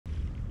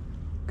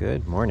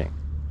Good morning.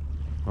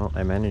 Well,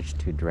 I managed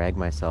to drag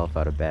myself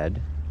out of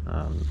bed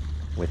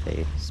with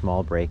a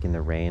small break in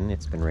the rain.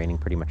 It's been raining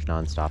pretty much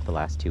nonstop the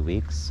last 2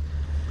 weeks.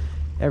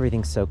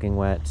 Everything's soaking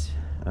wet.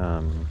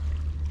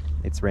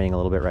 It's raining a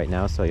little bit right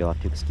now, so you'll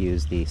have to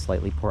excuse the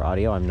slightly poor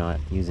audio. I'm not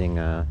using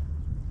an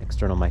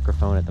external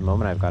microphone at the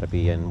moment. I've got to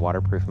be in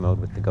waterproof mode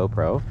with the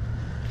GoPro.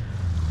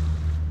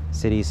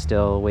 City's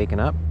still waking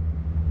up,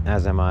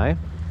 as am I.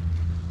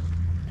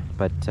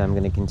 But I'm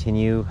going to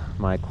continue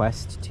my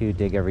quest to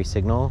dig every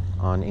signal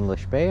on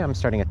English Bay. I'm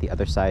starting at the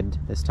other side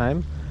this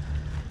time.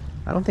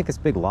 I don't think this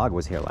big log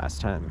was here last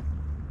time.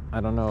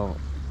 I don't know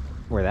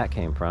where that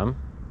came from.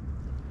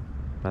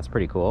 That's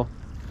pretty cool.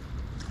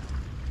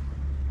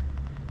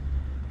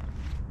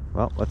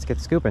 Well, let's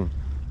get scooping.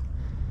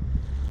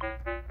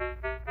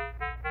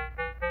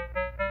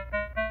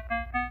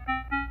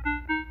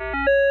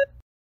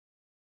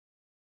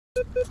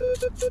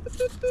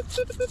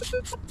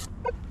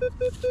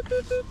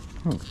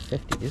 Oh,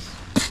 50s.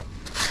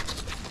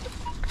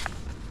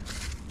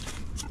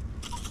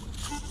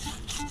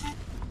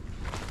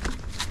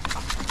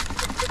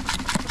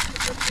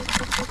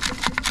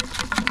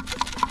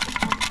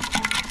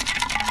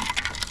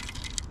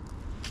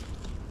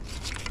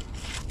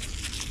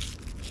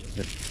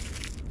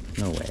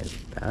 No way is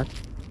that.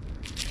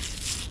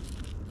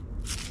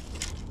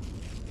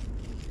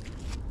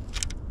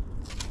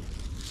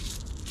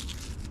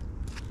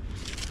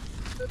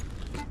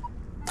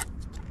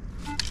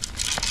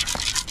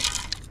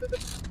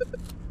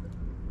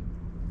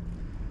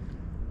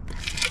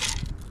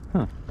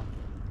 Huh.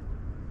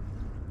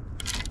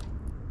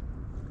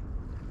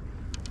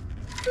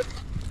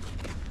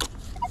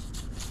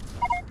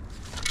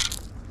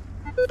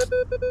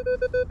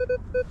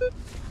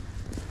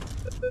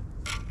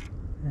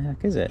 The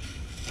heck is it?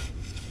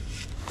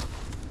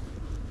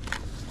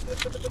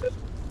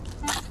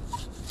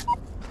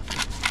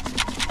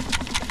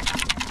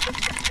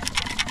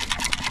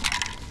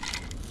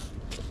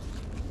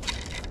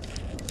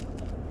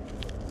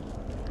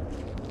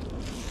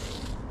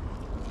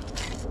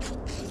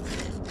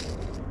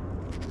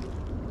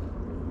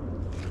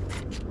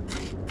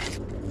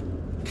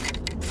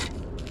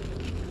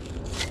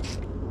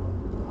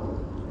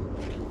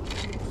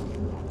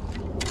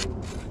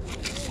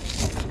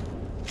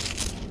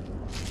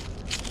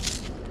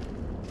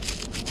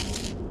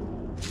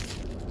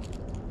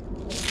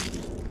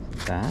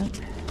 That?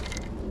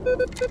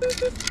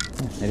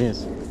 Yeah, it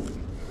is.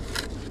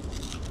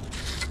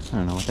 I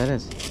don't know what that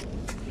is.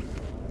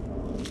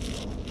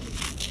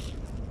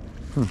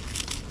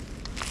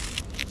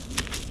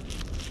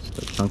 Just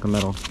a chunk of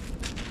metal.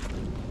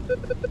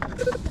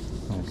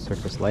 A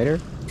surface lighter.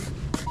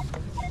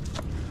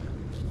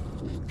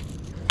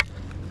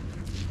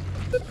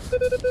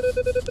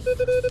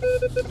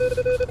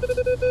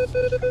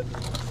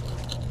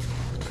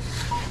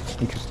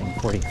 Interesting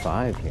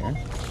 45 here.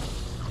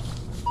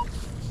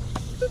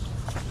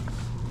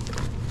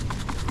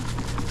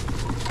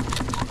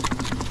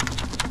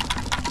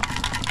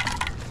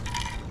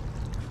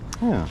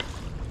 Yeah.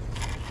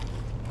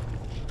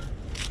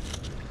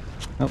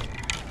 Oh,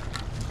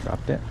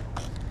 dropped it.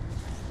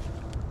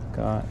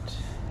 Got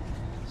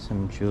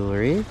some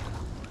jewelry.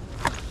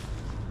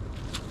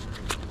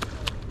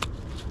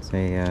 It's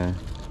a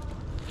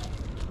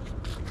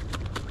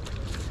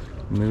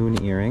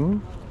moon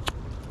earring.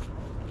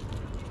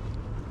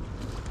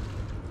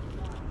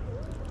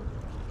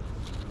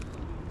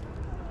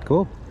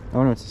 Cool.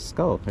 Oh no, it's a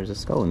skull. There's a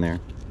skull in there.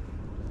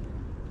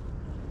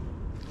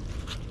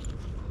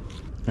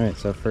 Alright,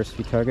 so first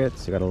few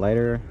targets, we got a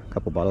lighter, a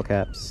couple bottle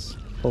caps,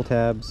 pull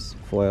tabs,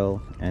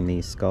 foil, and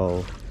the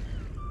skull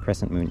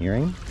crescent moon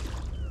earring.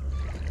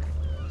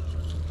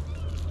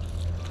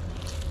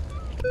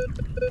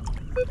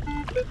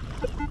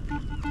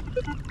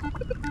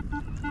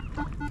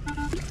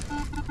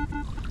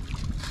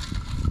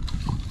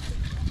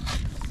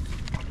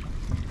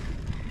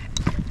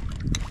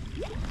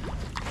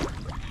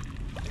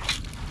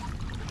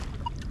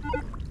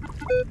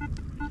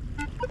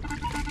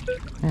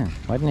 Yeah,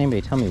 why didn't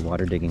anybody tell me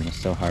water digging was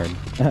so hard?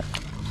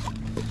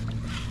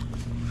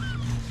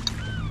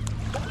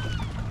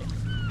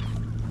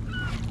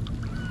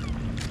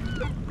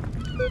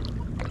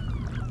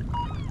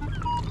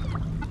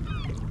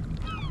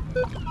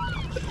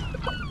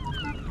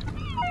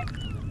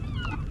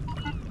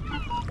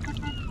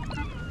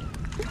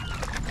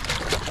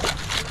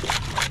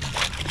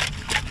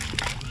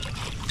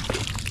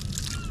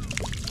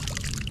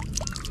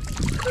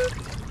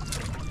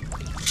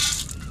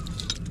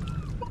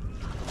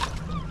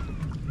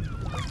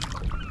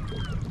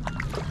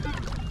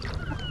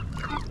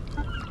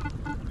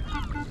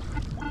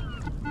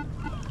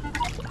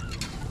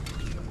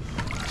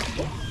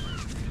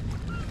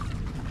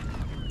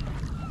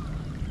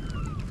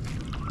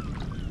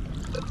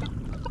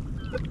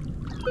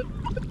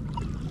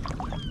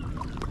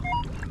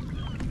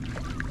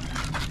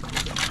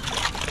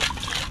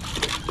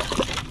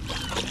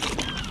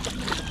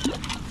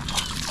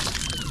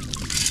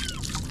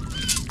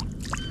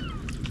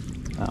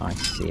 Oh, I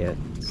see it.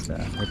 It's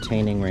a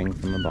retaining ring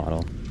from a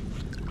bottle.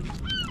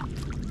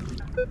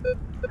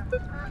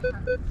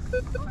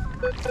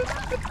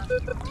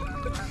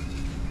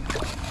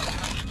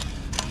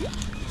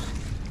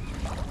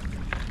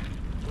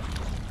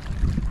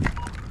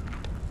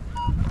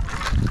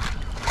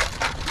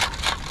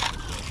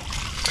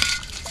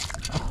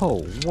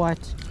 Oh, what?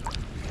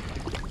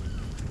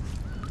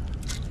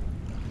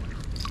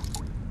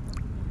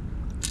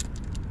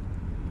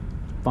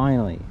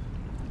 Finally,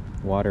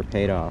 water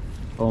paid off.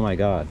 Oh my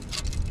god.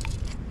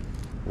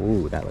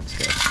 Ooh, that looks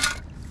good.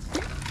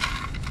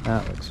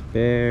 That looks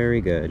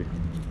very good.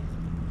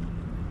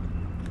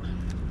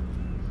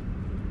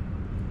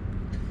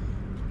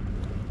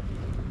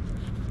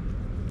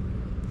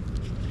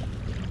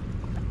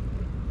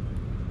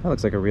 That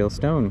looks like a real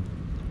stone.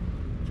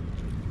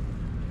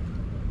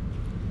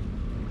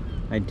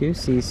 I do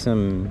see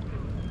some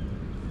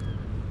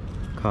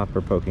copper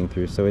poking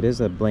through, so it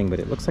is a bling, but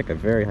it looks like a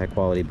very high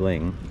quality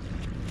bling.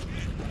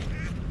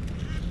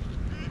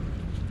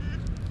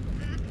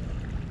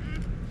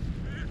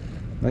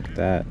 Look at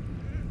that.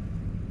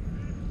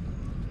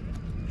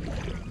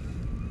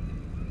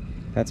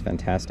 That's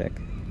fantastic.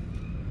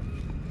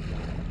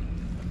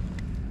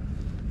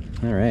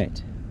 All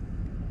right.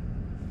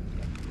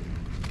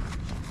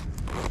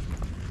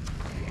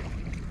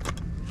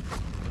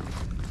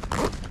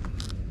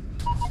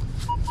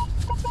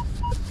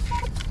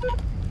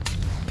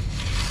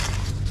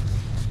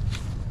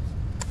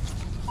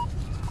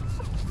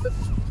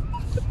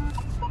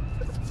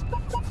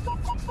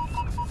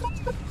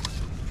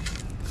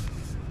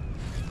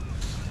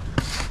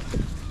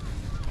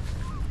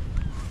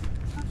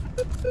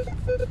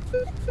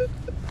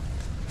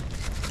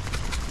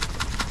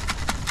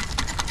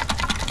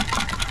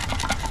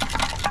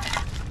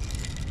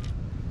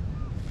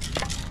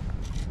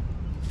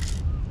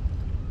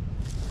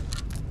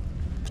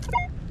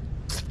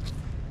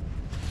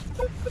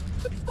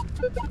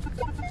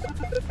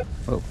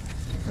 Oh,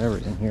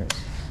 whatever's in here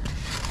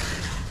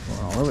is going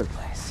all over the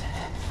place.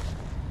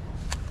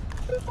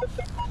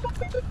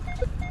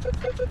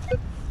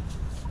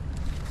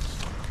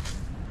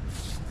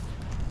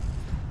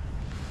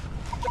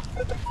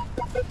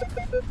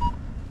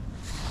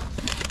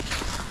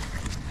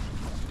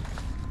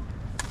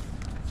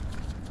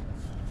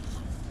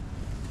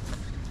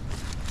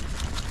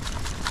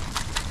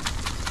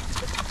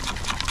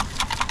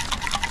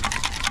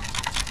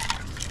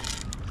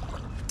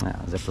 Ah,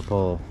 zipper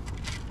pull.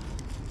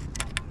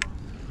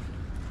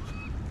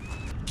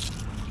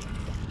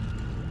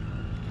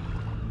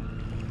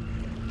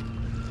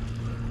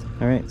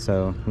 Alright,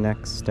 so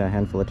next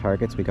handful of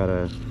targets, we got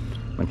a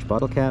bunch of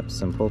bottle caps,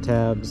 some pull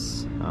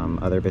tabs,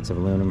 other bits of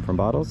aluminum from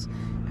bottles,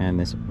 and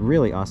this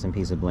really awesome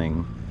piece of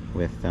bling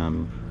with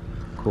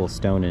cool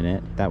stone in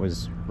it. That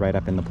was right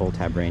up in the pull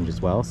tab range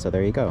as well, so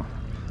there you go.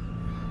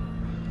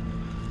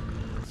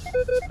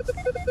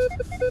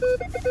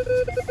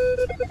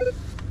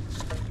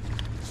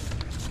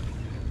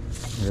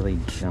 Really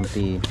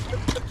jumpy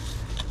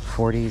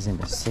 40s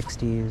into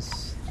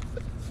 60s.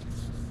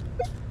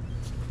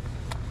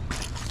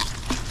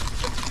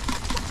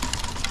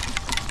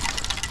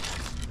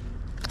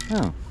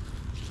 Oh.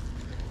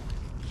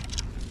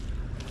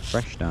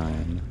 Fresh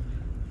dime.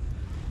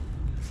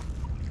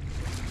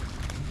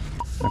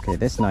 Okay,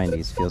 this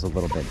 90s feels a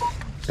little bit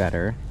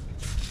better.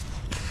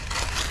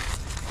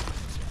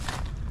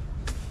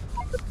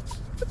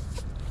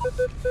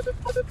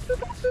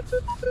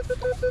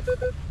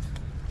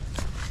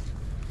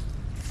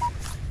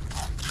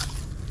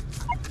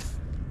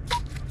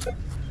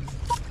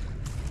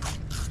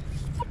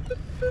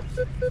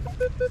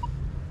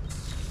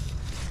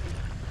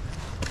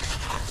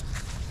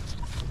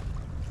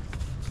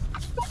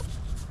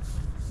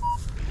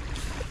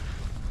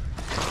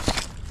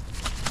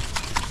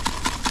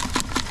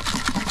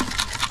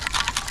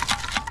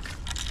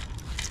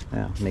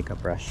 Now, makeup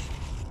brush.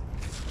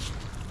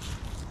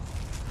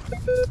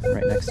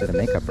 Right next to the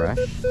makeup brush,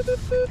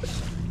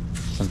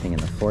 something in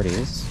the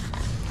 40s.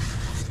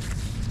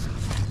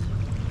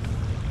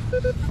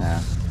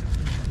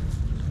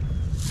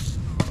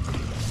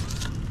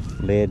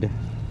 Lid.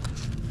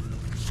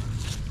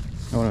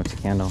 Oh no, it's a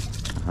candle.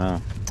 Uh-huh.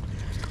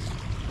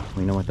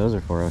 We know what those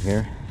are for out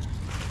here.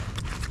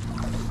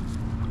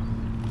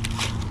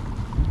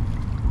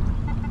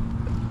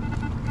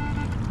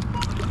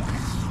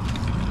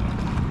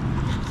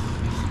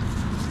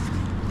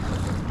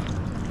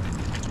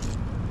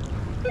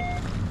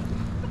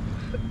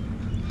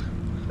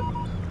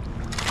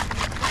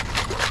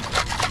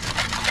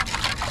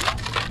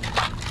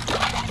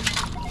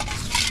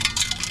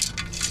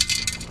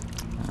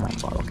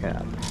 Bottle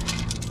cap.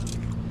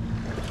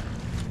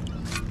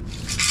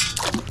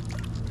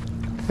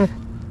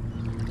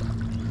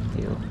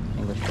 Ew,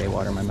 English bay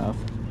water in my mouth.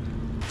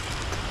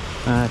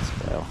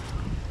 That's well.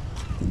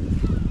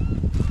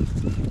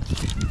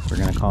 We're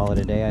gonna call it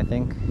a day, I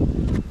think.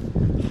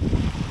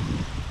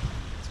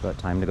 It's about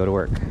time to go to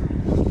work.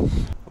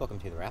 Welcome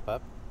to the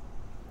wrap-up.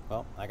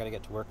 Well, I gotta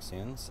get to work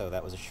soon, so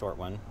that was a short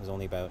one. It was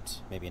only about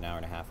maybe an hour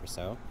and a half or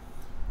so.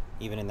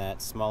 Even in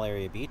that small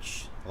area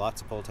beach,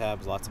 lots of pull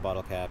tabs, lots of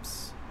bottle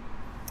caps.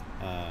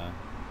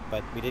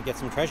 but we did get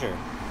some treasure.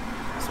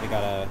 So we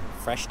got a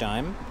fresh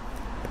dime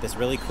with this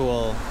really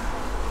cool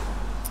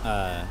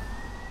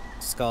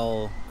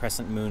skull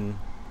crescent moon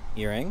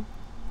earring.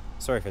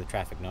 Sorry for the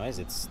traffic noise,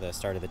 it's the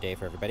start of the day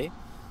for everybody.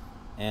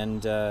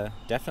 And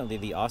definitely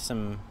the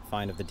awesome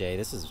find of the day.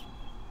 This is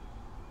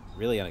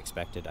really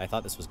unexpected. I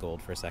thought this was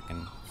gold for a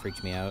second,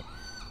 freaked me out.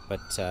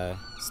 But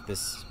it's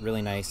this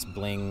really nice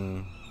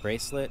bling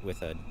bracelet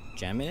with a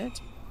gem in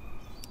it.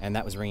 And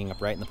that was ringing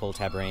up right in the pull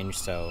tab range,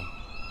 so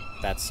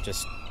that's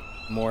just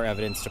more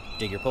evidence to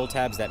dig your pull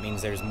tabs. That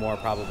means there's more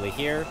probably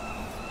here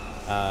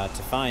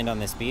to find on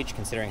this beach,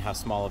 considering how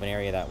small of an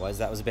area that was.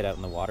 That was a bit out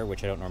in the water,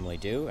 which I don't normally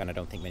do, and I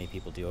don't think many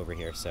people do over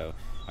here, so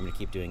I'm going to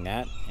keep doing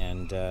that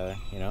and,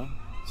 you know,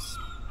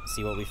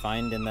 see what we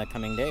find in the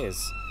coming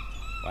days.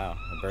 Wow,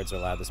 the birds are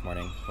loud this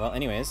morning. Well,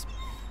 anyways,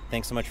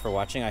 thanks so much for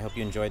watching. I hope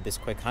you enjoyed this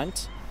quick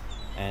hunt.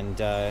 And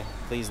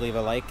please leave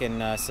a like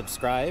and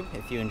subscribe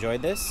if you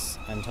enjoyed this.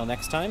 Until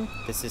next time,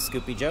 this is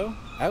Scoopy Joe,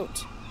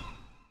 out.